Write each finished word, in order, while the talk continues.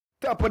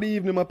Top of the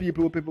evening, my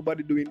people. Hope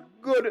everybody doing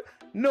good.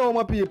 No,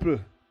 my people.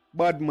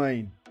 Bad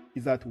mind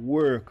is at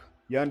work.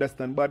 You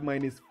understand? Bad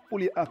mind is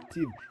fully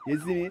active. You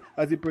see me?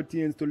 As it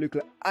pertains to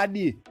Likkle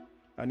Addi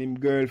and him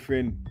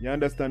girlfriend. You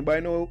understand?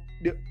 By now,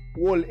 the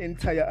whole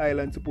entire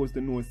island supposed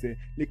to know, say,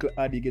 Likkle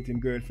Addi getting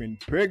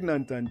girlfriend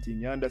pregnant and thing.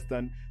 You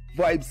understand?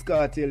 Vybz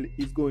Kartel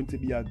is going to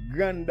be a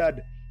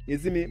granddad. You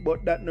see me?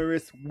 But that no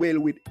rest well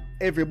with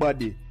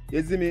everybody.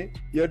 You see me?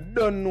 You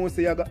don't know,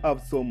 say, you gotta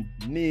have some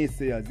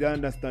naysayers. You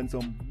understand?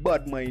 Some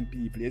bad mind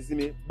people. You see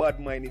me? Bad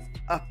mind is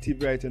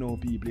active right now,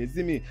 people. You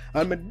see me?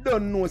 And I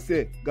don't know,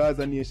 say,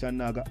 Gaza Nation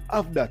now gotta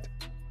have that.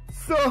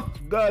 So,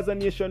 Gaza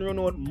Nation run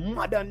out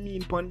mad and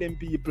mean upon them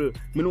people.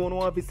 I don't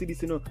want to see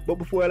this, you know. But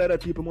before all of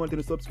that, people want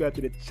to subscribe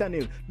to the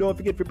channel. Don't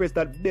forget to press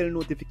that bell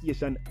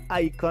notification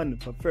icon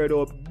for further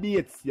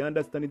updates. You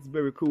understand? It's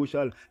very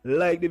crucial.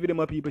 Like the video,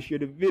 my people. Share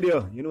the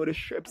video. You know the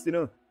shreps, you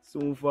know.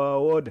 So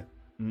forward.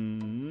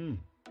 No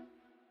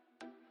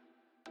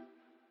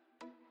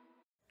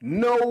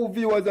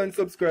viewers and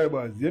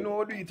subscribers. You know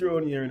what we do it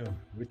around here, you know.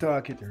 We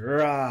talk it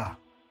raw.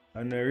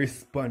 And a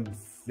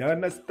response. You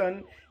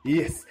understand?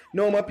 Yes.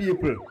 Now, my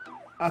people,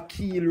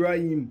 Akil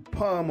Rahim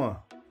Palmer,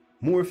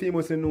 more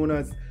famously known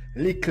as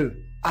Likkle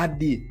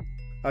Addi,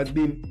 has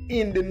been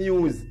in the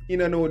news,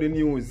 in and out the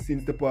news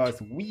since the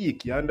past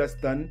week. You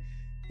understand?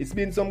 It's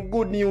been some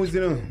good news, you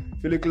know,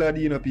 for Likkle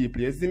Addi, you know,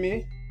 people. You see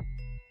me?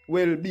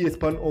 Well,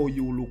 based on how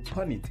you look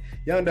upon it.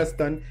 You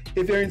understand?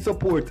 If you're in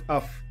support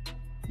of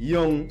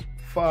young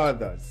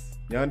fathers,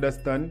 you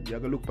understand? You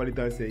have to look upon it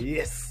and say,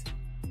 yes.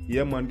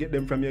 Yeah, man, get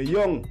them from your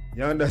young.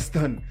 You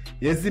understand?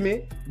 You see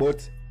me?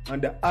 But on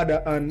the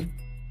other hand,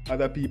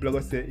 other people are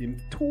going to say him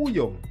too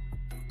young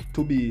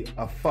to be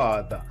a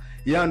father.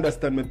 You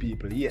understand, my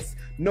people? Yes.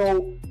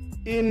 Now,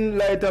 in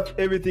light of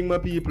everything, my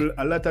people,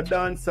 a lot of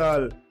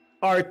dancehall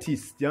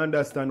artists, you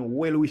understand,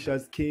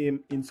 well-wishers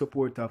came in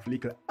support of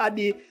Likkle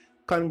Addi,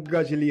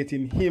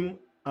 congratulating him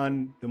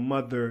and the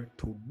mother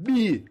to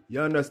be.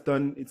 You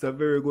understand? It's a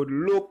very good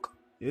look.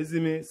 You see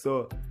me?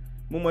 So,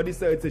 Mama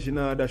decided she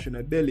not dash in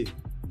a belly.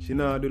 She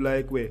now do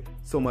like way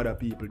some other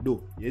people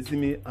do. You see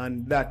me?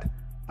 And that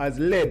has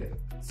led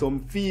some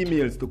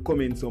females to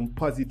comment some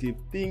positive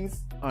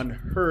things on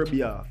her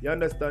behalf. You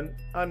understand?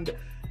 And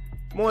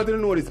I want to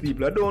know these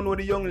people. I don't know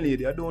the young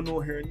lady. I don't know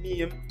her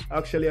name.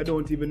 Actually, I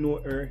don't even know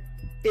her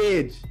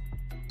age.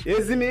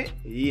 You see me?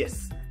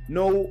 Yes.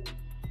 Now,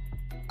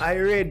 I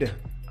read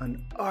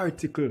an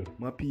article,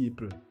 my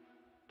people,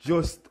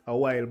 just a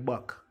while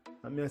back.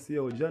 And I say,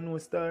 oh, Jano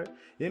Star,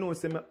 you know,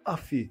 say me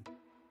affy.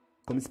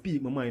 Come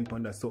speak my mind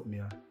upon that something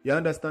here. You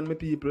understand me,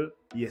 people?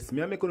 Yes,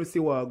 me make you see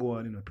what I go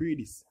on in a pre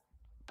this.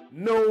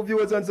 Now,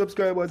 viewers and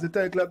subscribers, the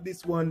title of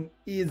this one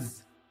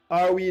is,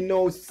 are we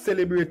now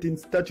celebrating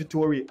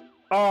statutory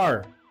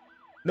R?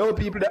 Now,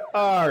 people, the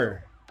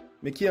R,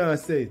 me can't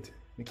say it.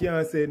 Me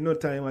can't say it no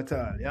time at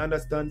all. You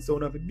understand? So,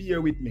 now,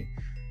 bear with me.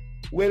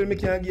 Well, me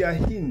can give a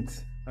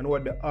hint on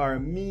what the R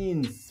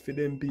means for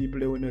them people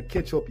that will not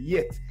catch up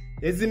yet.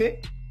 You see me?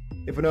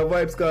 If you know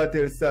Vybz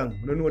Kartel song,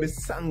 you don't know the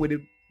song with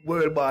the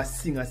world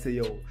boss singer say,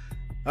 yo,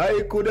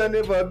 I coulda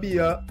never be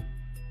a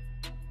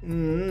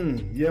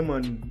yeah,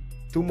 man,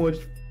 too much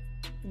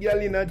girl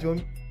in a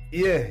jump.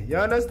 Yeah, you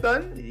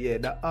understand? Yeah,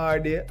 the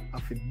R there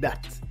after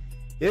that.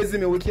 You see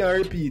me, we can't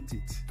repeat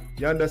it.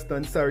 You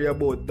understand? Sorry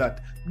about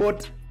that.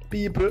 But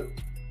people,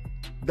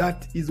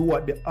 that is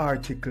what the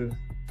article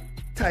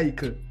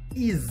title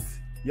is.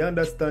 You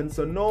understand?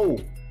 So now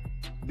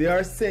they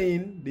are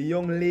saying the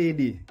young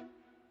lady,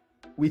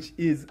 which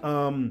is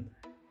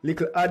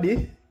Likkle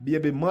Addi,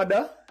 baby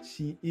mother,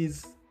 she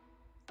is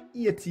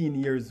 18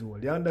 years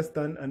old. You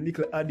understand? And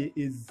Likkle Addi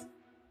is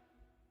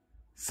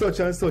such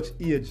and such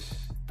age.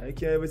 I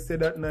can't even say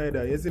that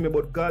neither. You see me?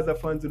 But Gaza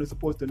fans are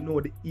supposed to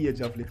know the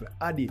age of Likkle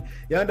Addi.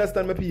 You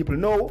understand, my people?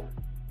 Now,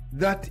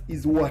 that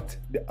is what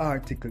the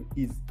article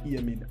is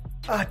aiming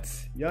at.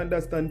 You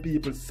understand,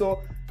 people?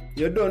 So,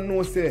 you don't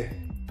know, say,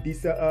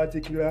 this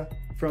article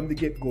from the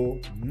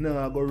get-go,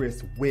 nah, go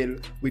rest well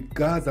with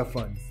Gaza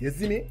fans. You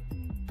see me?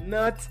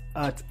 Not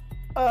at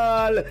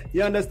all.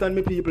 You understand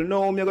me, people?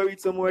 Now I'm going to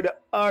read some more of the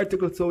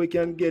article so we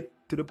can get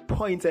to the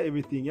point of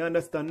everything. You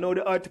understand? Now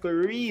the article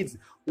reads,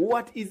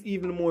 what is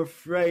even more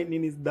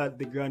frightening is that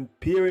the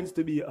grandparents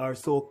to be are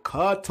so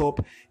caught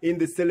up in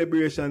the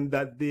celebration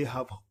that they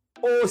have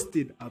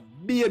hosted a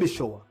baby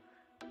shower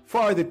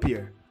for the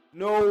pair.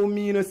 No,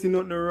 me no see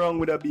nothing wrong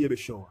with a baby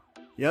shower.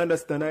 You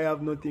understand? I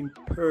have nothing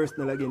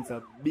personal against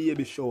a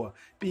baby shower.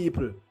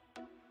 People,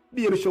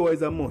 baby shower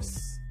is a must.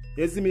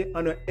 You see me?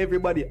 I know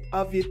everybody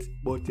have it,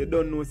 but you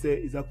don't know, say,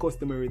 it's a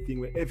customary thing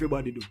where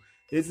everybody do.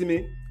 You see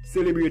me?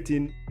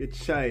 Celebrating the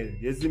child.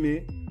 You see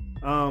me?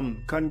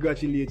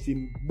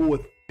 Congratulating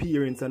both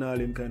parents and all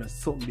them kind of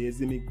something. You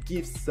see me?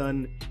 Gifts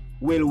and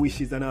well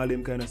wishes and all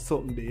them kind of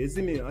something there. You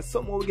see me? That's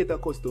something we get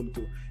accustomed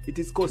to. It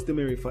is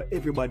customary for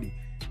everybody.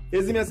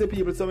 You see me? I say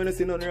people, so I don't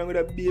see nothing wrong with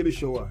a baby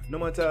shower. No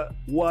matter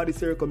what the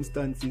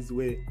circumstances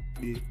where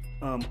the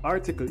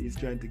article is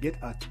trying to get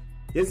at.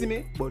 You see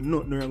me? But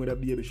nothing wrong with a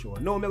baby shower.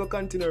 Now I'm going to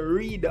continue to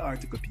read the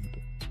article,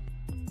 people.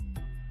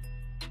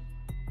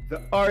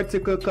 The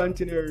article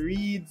continues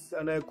reads,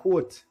 and I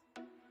quote,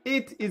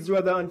 "It is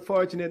rather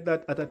unfortunate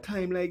that at a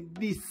time like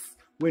this,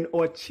 when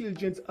our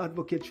children's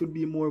advocates should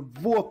be more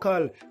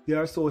vocal, they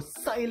are so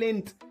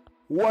silent."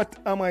 What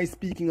am I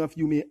speaking of,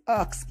 you may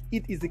ask?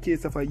 It is the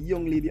case of a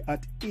young lady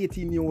at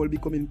 18-year-old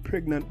becoming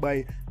pregnant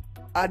by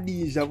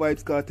Adija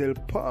Vybz Kartel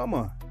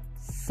Palmer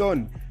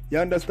son. You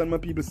understand, my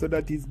people? So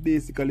that is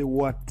basically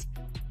what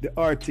the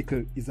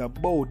article is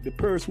about. The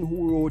person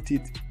who wrote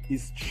it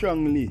is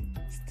strongly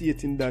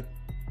stating that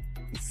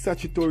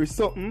statutory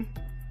something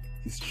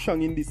is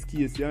strong in this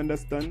case, you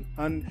understand?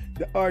 And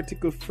the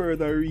article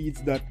further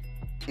reads that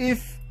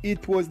if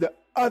it was the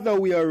other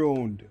way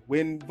around,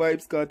 when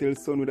Vybz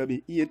Kartel's son would have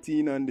been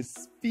 18 and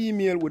this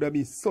female would have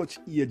been such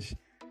age,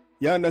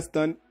 you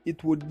understand,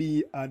 it would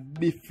be a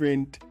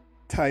different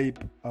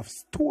type of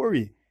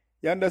story.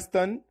 You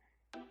understand?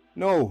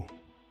 Now,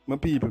 my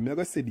people, I'm going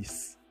to say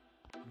this.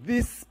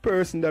 This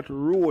person that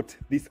wrote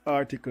this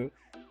article,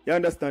 you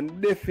understand,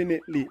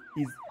 definitely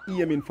is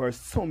aiming for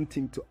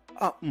something to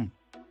happen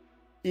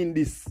in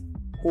this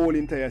whole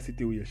entire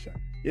situation.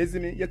 You see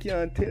me? You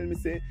can't tell me,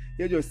 say,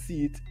 you just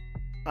see it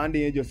and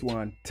then you just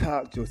want to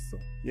talk just so.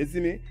 You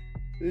see me?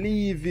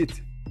 Leave it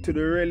to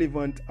the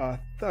relevant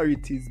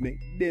authorities,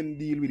 make them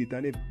deal with it.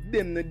 And if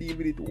them not deal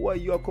with it, why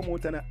you come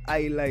out and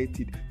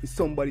highlight it for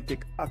somebody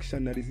take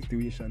action on the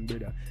situation,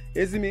 brother?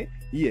 You see me?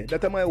 Yeah,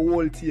 that's my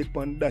whole take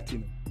on that, you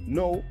know.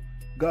 Now,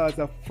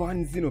 Gaza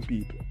fans, you know,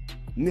 people,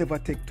 never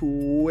take too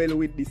well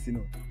with this, you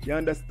know. You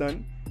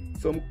understand?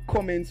 Some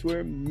comments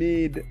were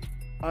made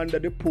under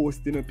the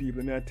post, you know,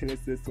 people. May I tell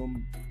you,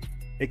 some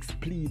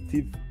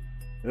expletive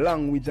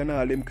language and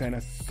all them kind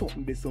of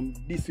something. There's some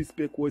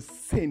disrespect was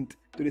sent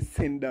to the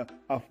sender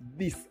of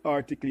this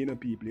article, you know,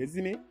 people. You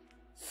see me?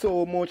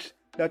 So much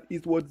that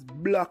it was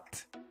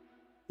blocked.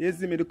 You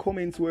see me? The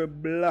comments were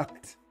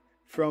blocked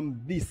from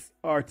this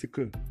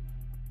article.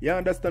 You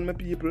understand, my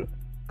people?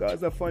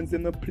 Gaza fans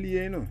them not play,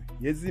 you know.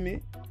 You see me?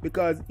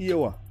 Because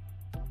here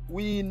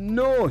we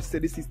know say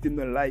the system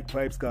not like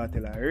Vybz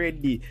Kartel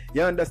already.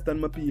 You understand,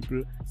 my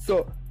people?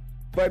 So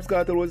Vybz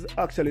Kartel was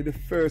actually the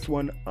first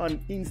one on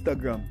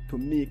Instagram to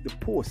make the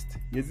post.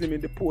 You see me?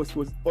 The post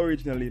was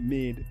originally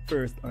made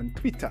first on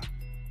Twitter,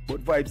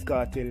 but Vybz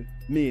Kartel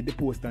made the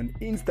post on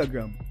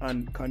Instagram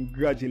and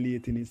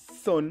congratulating his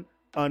son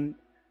on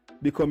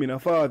becoming a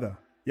father.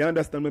 You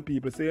understand, my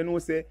people? So you know,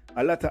 say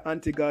a lot of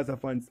anti-Gaza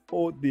fans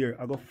out there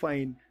are gonna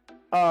find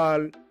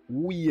all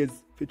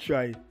ways to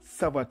try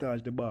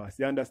sabotage the boss.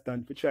 You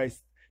understand? To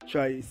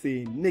try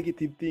say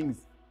negative things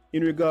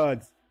in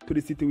regards to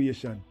the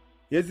situation.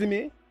 You see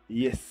me?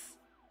 Yes.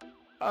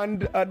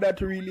 And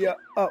that really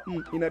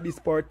happened in this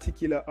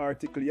particular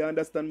article. You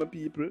understand, my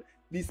people?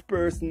 This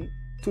person,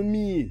 to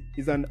me,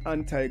 is an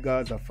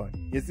anti-Gaza fan.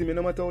 You see me?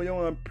 No matter how you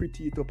want to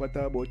pretty it up at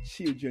all about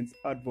children's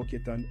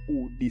advocate and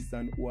who this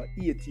and who are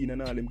 18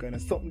 and all them kind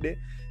of something there,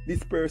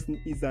 this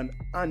person is an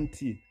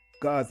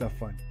anti-Gaza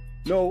fan.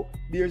 Now,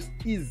 there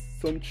is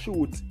some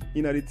truth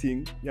in the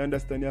thing. You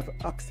understand? You have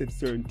to accept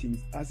certain things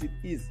as it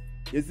is.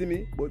 You see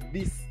me? But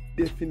this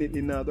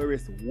definitely not going to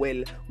rest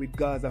well with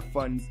Gaza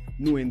fans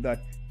knowing that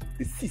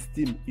the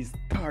system is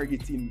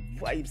targeting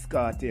Vybz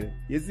Kartel.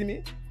 You see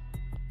me?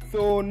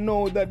 So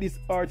now that this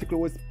article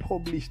was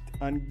published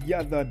and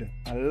gathered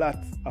a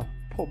lot of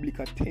public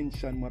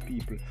attention, my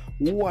people,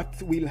 what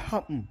will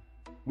happen?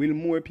 Will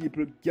more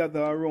people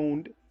gather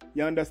around?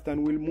 You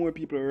understand? Will more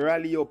people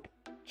rally up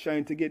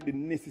trying to get the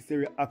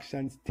necessary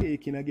actions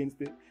taken against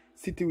the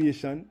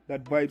situation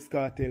that Vybz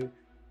Kartel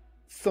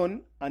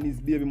son and his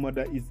baby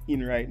mother is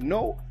in right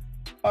now?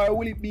 Or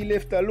will it be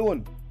left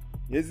alone?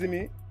 You see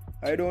me?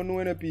 I don't know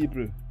any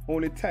people.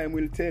 Only time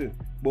will tell.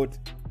 But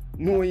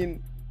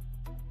knowing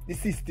the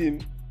system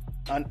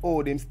and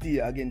how them stay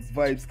against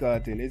Vybz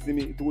Kartel, you see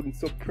me? It wouldn't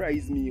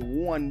surprise me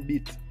one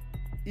bit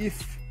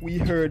if we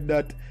heard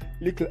that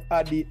Likkle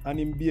Addi and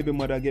his baby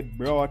mother get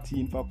brought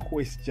in for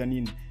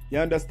questioning. You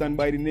understand,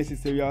 by the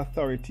necessary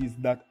authorities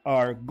that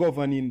are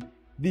governing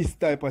this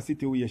type of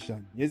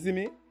situation. You see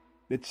me?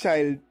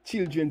 The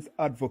children's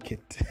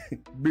advocate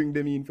bring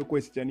them in for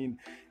questioning.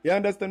 You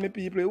understand me,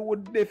 people? It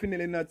would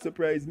definitely not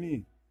surprise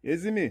me. You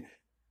see me?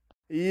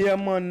 Yeah,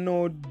 man,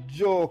 no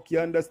joke. You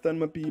understand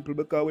my people?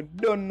 Because we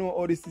don't know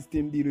how the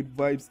system deal with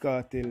Vybz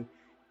Kartel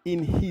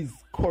in his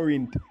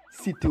current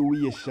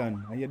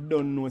situation. And you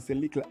don't know, say,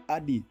 Likkle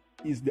Addi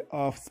is the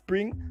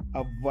offspring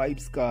of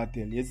Vybz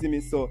Kartel. You see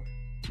me? So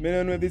I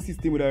don't know if the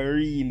system would have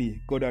really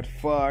go that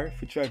far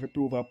to try to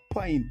prove a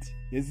point.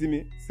 You see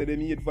me? So they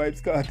hate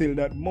Vybz Kartel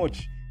that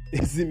much.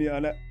 You see me?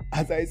 And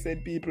as I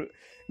said, people,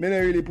 I don't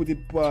really put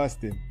it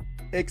past them.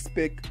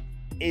 Expect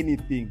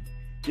anything.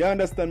 You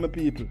understand, my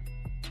people?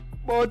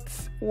 But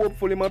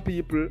hopefully, my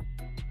people,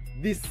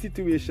 this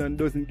situation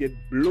doesn't get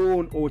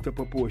blown out of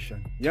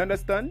proportion. You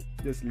understand?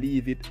 Just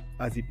leave it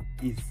as it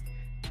is.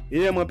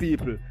 Yeah, my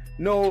people.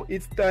 Now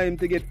it's time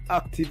to get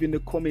active in the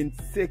comment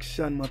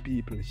section, my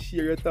people.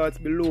 Share your thoughts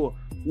below.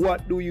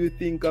 What do you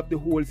think of the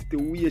whole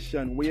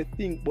situation? What you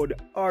think about the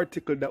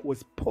article that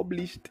was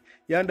published?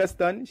 You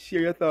understand?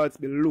 Share your thoughts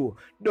below.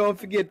 Don't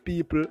forget,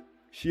 people,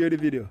 share the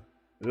video.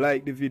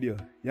 like the video.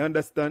 You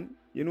understand?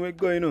 You know what's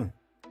going on?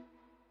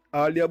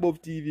 All the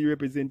above TV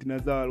representing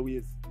as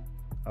always.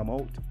 I'm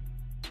out.